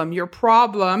problem. Your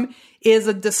problem is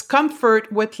a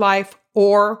discomfort with life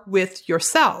or with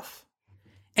yourself.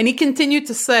 And he continued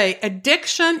to say,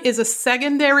 addiction is a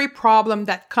secondary problem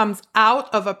that comes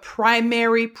out of a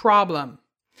primary problem.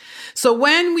 So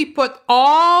when we put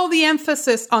all the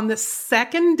emphasis on the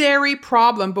secondary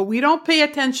problem, but we don't pay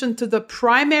attention to the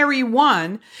primary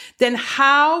one, then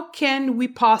how can we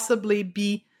possibly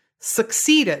be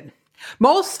succeeded?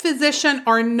 Most physicians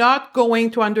are not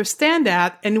going to understand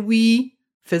that, and we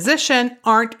physicians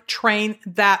aren't trained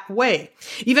that way.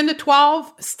 Even the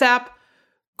 12-step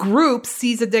group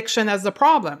sees addiction as a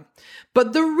problem.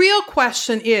 But the real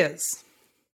question is,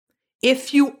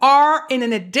 if you are in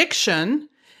an addiction,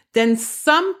 then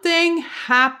something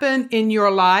happened in your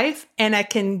life, and I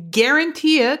can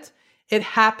guarantee it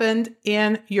happened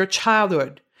in your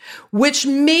childhood, which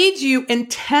made you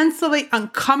intensely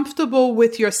uncomfortable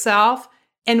with yourself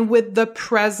and with the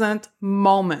present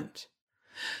moment.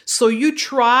 So you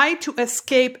try to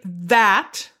escape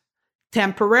that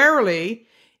temporarily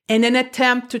in an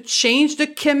attempt to change the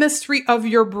chemistry of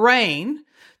your brain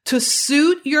to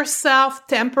suit yourself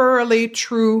temporarily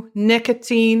through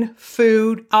nicotine,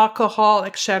 food, alcohol,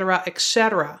 etc.,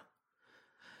 etc.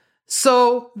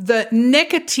 So the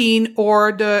nicotine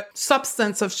or the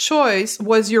substance of choice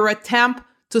was your attempt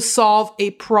to solve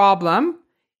a problem.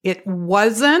 It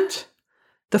wasn't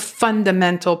the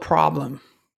fundamental problem.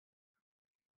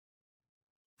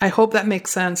 I hope that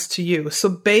makes sense to you. So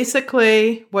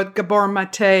basically, what Gabor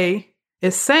Maté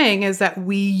is saying is that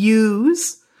we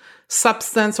use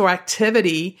substance or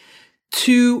activity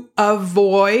to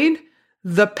avoid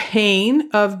the pain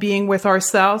of being with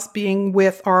ourselves, being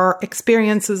with our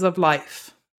experiences of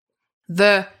life.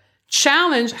 The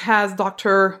challenge, has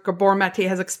Dr. Gabor Maté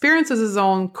has experienced his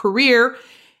own career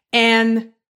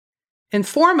and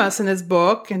inform us in his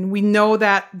book, and we know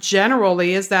that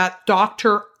generally is that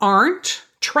doctors aren't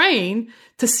trained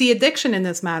to see addiction in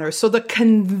this matter. So the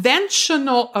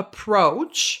conventional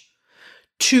approach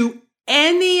to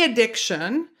any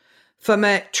addiction from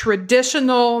a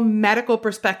traditional medical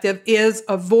perspective is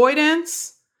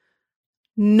avoidance,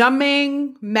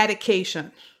 numbing,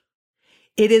 medication.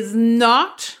 It is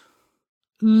not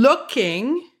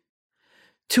looking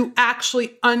to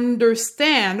actually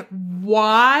understand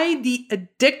why the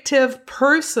addictive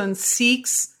person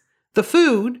seeks the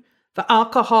food, the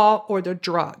alcohol, or the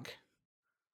drug.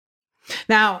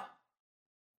 Now,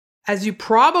 as you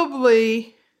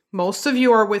probably, most of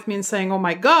you are with me in saying, oh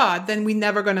my God, then we're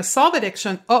never going to solve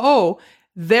addiction.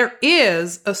 There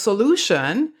is a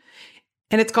solution,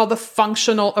 and it's called the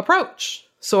functional approach.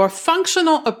 So a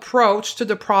functional approach to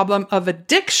the problem of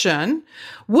addiction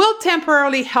will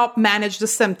temporarily help manage the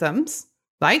symptoms,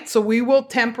 right? So we will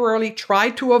temporarily try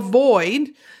to avoid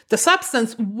the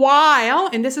substance while,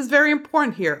 and this is very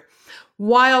important here,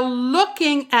 while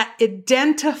looking at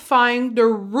identifying the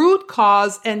root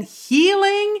cause and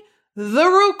healing the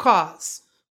root cause.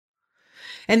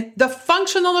 And the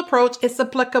functional approach is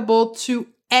applicable to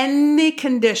any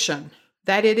condition,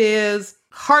 that it is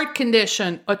heart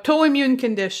condition, autoimmune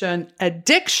condition,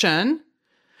 addiction.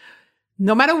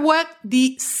 No matter what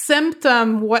the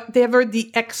symptom, whatever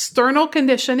the external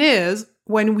condition is,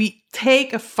 when we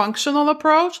take a functional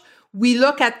approach, we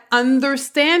look at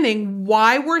understanding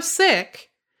why we're sick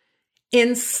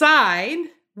inside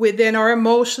within our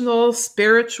emotional,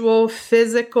 spiritual,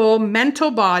 physical,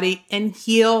 mental body and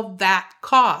heal that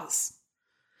cause.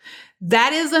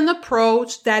 That is an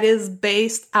approach that is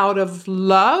based out of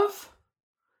love,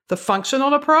 the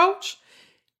functional approach,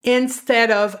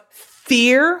 instead of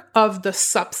fear of the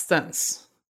substance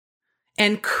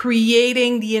and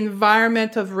creating the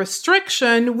environment of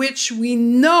restriction, which we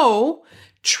know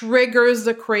triggers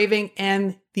the craving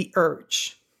and the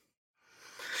urge.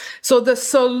 So the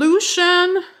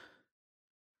solution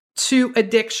to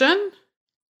addiction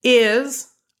is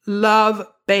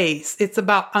love-based. It's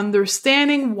about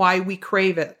understanding why we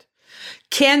crave it.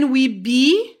 Can we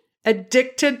be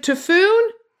addicted to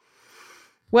food?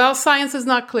 Well, science is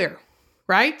not clear,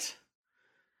 right?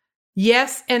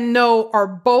 Yes and no are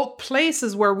both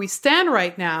places where we stand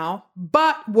right now,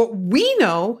 but what we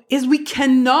know is we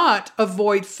cannot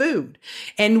avoid food.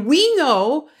 And we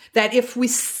know that if we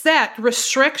set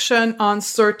restriction on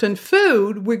certain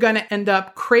food, we're going to end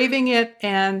up craving it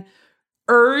and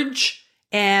urge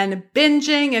and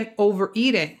binging and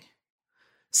overeating.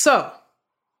 So,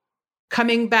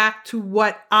 coming back to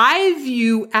what I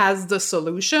view as the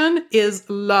solution is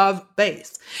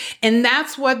love-based. And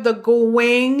that's what the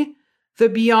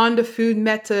Beyond the Food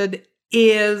method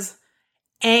is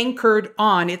anchored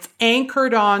on. It's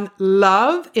anchored on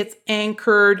love. It's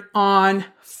anchored on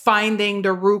finding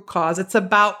the root cause. It's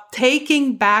about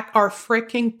taking back our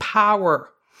freaking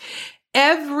power.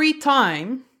 Every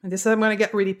time, and this is, I'm going to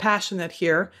get really passionate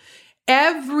here,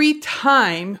 every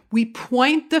time we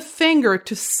point the finger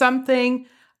to something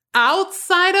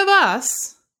outside of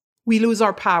us, we lose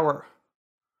our power.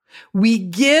 We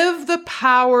give the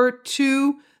power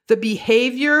to the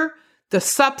behavior, the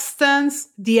substance,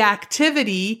 the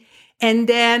activity, and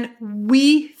then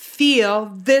we feel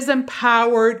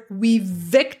disempowered. We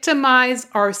victimize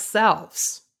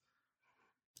ourselves.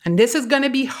 And this is going to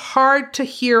be hard to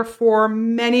hear for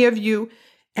many of you,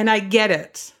 and I get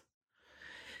it.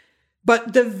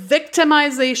 But the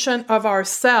victimization of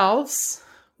ourselves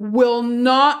will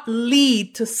not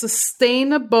lead to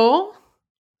sustainable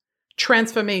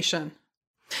transformation.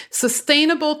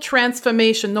 Sustainable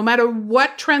transformation, no matter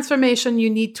what transformation you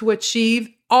need to achieve,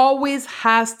 always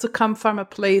has to come from a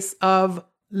place of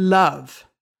love.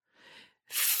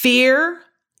 Fear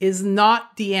is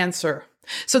not the answer.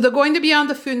 So the Going to Beyond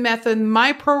the Food method,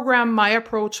 my program, my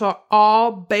approach are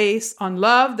all based on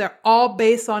love. They're all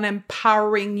based on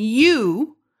empowering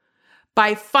you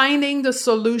by finding the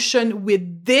solution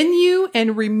within you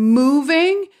and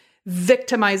removing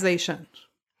victimization.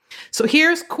 So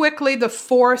here's quickly the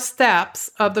 4 steps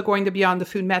of the Going to Beyond the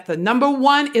Food method. Number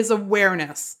 1 is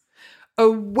awareness.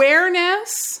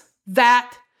 Awareness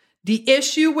that the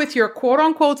issue with your quote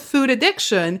unquote food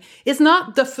addiction is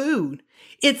not the food.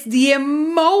 It's the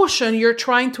emotion you're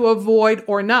trying to avoid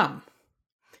or numb.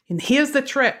 And here's the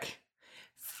trick.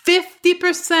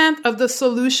 50% of the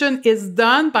solution is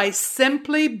done by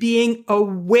simply being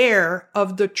aware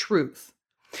of the truth.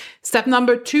 Step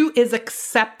number 2 is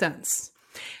acceptance.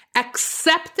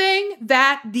 Accepting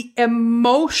that the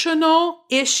emotional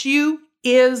issue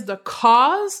is the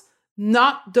cause,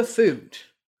 not the food.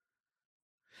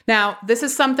 Now, this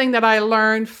is something that I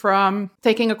learned from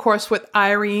taking a course with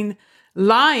Irene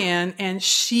Lyon, and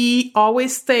she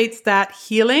always states that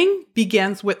healing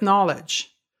begins with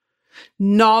knowledge.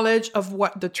 Knowledge of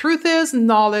what the truth is,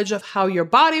 knowledge of how your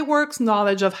body works,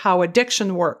 knowledge of how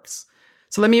addiction works.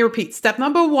 So let me repeat. Step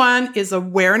number 1 is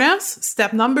awareness.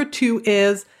 Step number 2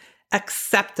 is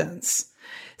acceptance.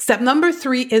 Step number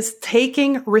 3 is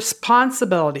taking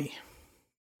responsibility.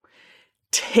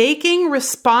 Taking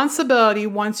responsibility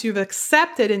once you've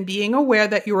accepted and being aware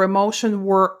that your emotions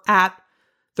were at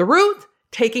the root,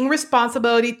 taking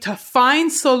responsibility to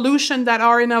find solutions that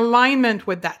are in alignment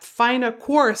with that. Find a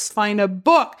course, find a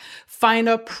book, find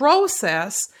a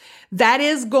process that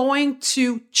is going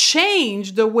to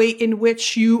change the way in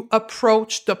which you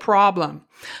approach the problem.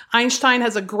 Einstein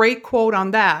has a great quote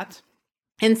on that.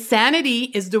 Insanity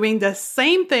is doing the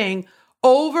same thing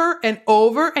over and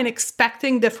over and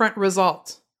expecting different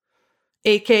results,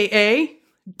 AKA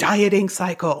dieting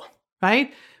cycle,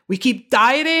 right? We keep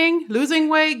dieting, losing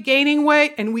weight, gaining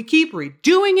weight, and we keep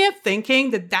redoing it,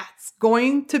 thinking that that's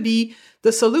going to be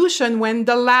the solution when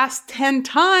the last 10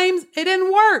 times it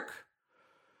didn't work.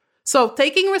 So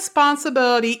taking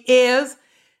responsibility is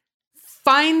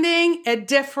finding a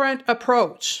different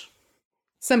approach.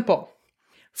 Simple.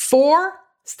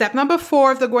 Step number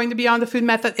 4 of the Going to Beyond the Food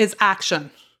method is action.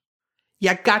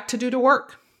 You got to do the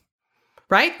work,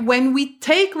 right? When we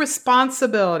take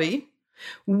responsibility,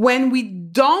 when we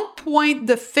don't point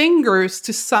the fingers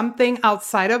to something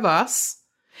outside of us,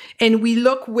 and we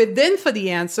look within for the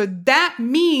answer, that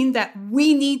means that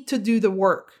we need to do the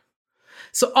work.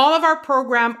 So all of our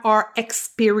programs are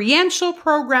experiential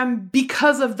programs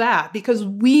because of that, because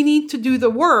we need to do the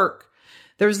work.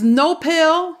 There's no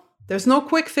pill, there's no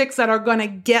quick fix that are going to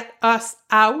get us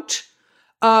out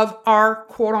of our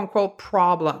quote unquote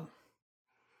problem.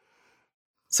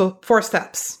 So 4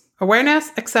 steps: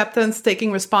 awareness, acceptance,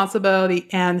 taking responsibility,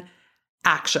 and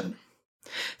action.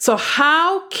 So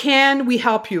how can we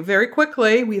help you? Very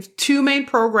quickly, we have 2 main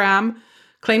programs: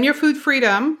 Claim Your Food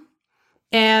Freedom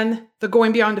and the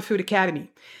Going Beyond the Food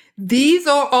Academy. These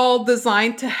are all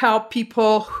designed to help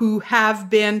people who have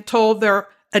been told they're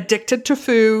addicted to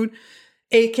food,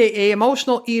 aka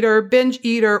emotional eater, binge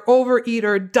eater,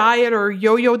 overeater, dieter,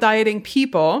 yo-yo dieting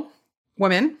people,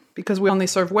 women, because we only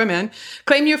serve women.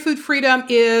 Claim Your Food Freedom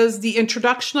is the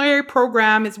introductory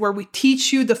program. It's where we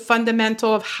teach you the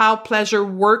fundamental of how pleasure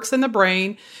works in the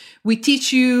brain. We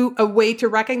teach you a way to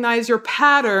recognize your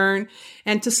pattern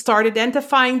and to start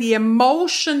identifying the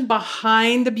emotion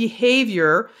behind the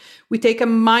behavior. We take a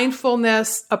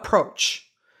mindfulness approach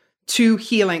to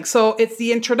healing. So it's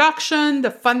the introduction,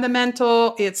 the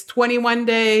fundamental, it's 21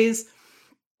 days,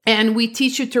 and we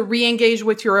teach you to re-engage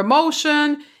with your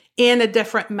emotion in a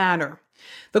different manner.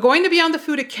 The Going to Beyond the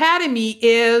Food Academy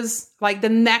is like the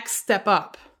next step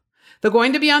up. The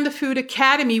Going to Beyond the Food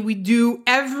Academy, we do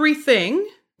everything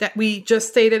that we just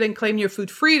stated in Claim Your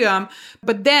Food Freedom,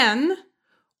 but then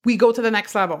we go to the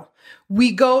next level.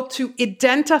 We go to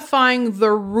identifying the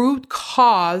root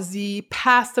cause, the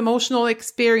past emotional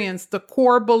experience, the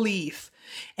core belief.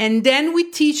 And then we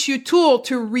teach you a tool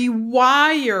to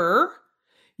rewire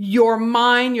your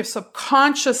mind, your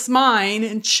subconscious mind,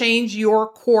 and change your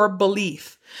core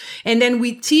belief. And then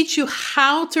we teach you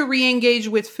how to re-engage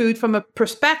with food from a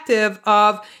perspective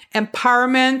of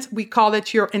empowerment. We call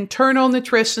it your internal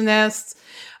nutritionist,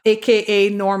 aka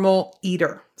normal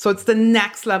eater. So it's the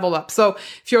next level up. So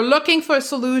if you're looking for a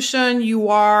solution, you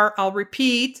are, I'll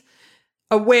repeat,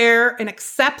 aware and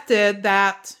accepted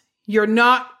that you're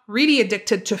not really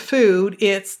addicted to food.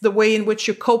 It's the way in which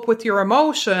you cope with your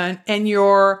emotion, and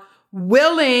you're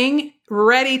willing,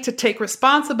 ready to take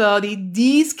responsibility.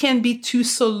 These can be 2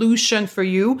 solutions for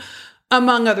you,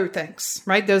 among other things,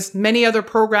 right? There's many other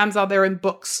programs out there and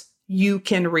books you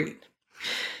can read.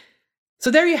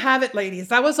 So there you have it, ladies.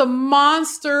 That was a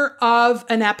monster of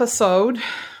an episode,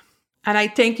 and I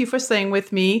thank you for staying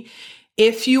with me.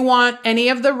 If you want any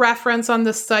of the reference on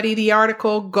the study, the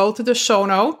article, go to the show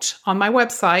note on my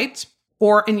website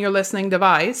or in your listening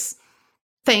device.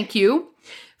 Thank you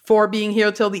for being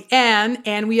here till the end.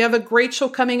 And we have a great show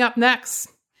coming up next.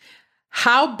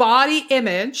 How body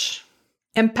image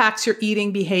impacts your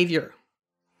eating behavior.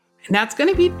 And that's going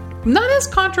to be not as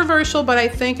controversial, but I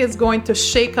think it's going to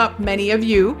shake up many of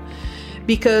you,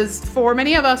 because for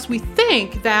many of us, we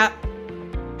think that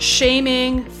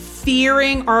shaming,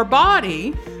 fearing our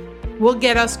body will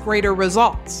get us greater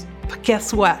results. But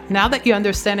guess what? Now that you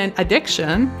understand an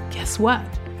addiction, guess what?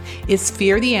 Is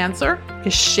fear the answer?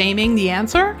 Is shaming the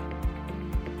answer?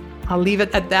 I'll leave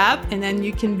it at that, and then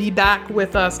you can be back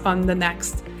with us on the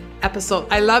next episode.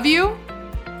 I love you.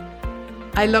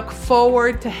 I look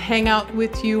forward to hang out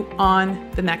with you on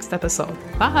the next episode.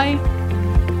 Bye.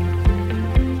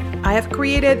 I have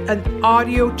created an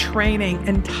audio training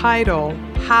entitled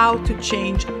How to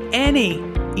Change Any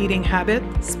Eating Habit,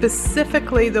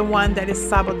 specifically the one that is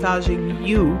sabotaging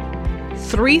you.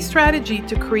 3 strategies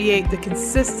to create the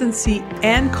consistency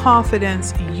and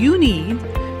confidence you need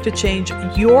to change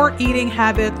your eating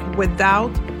habit without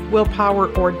willpower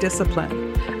or discipline.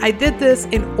 I did this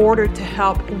in order to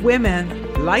help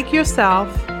women like yourself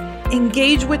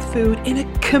engage with food in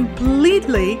a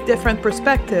completely different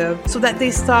perspective so that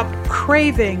they stop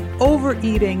craving,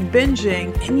 overeating,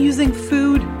 binging, and using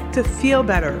food to feel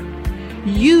better.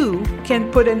 You can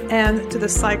put an end to the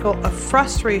cycle of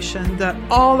frustration, the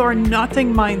all or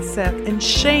nothing mindset, and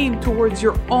shame towards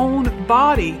your own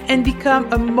body, and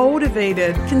become a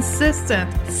motivated,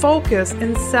 consistent, focused,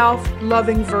 and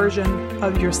self-loving version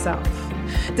of yourself.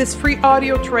 This free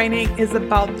audio training is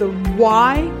about the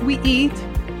why we eat,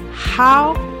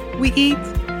 how we eat,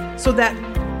 so that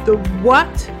the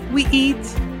what we eat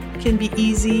can be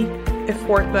easy,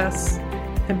 effortless,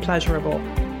 and pleasurable.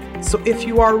 So if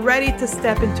you are ready to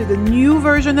step into the new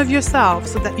version of yourself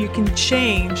so that you can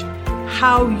change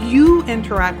how you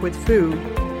interact with food,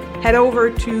 head over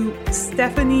to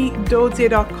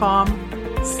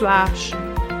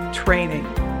stephaniedodier.com/training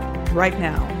right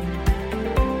now.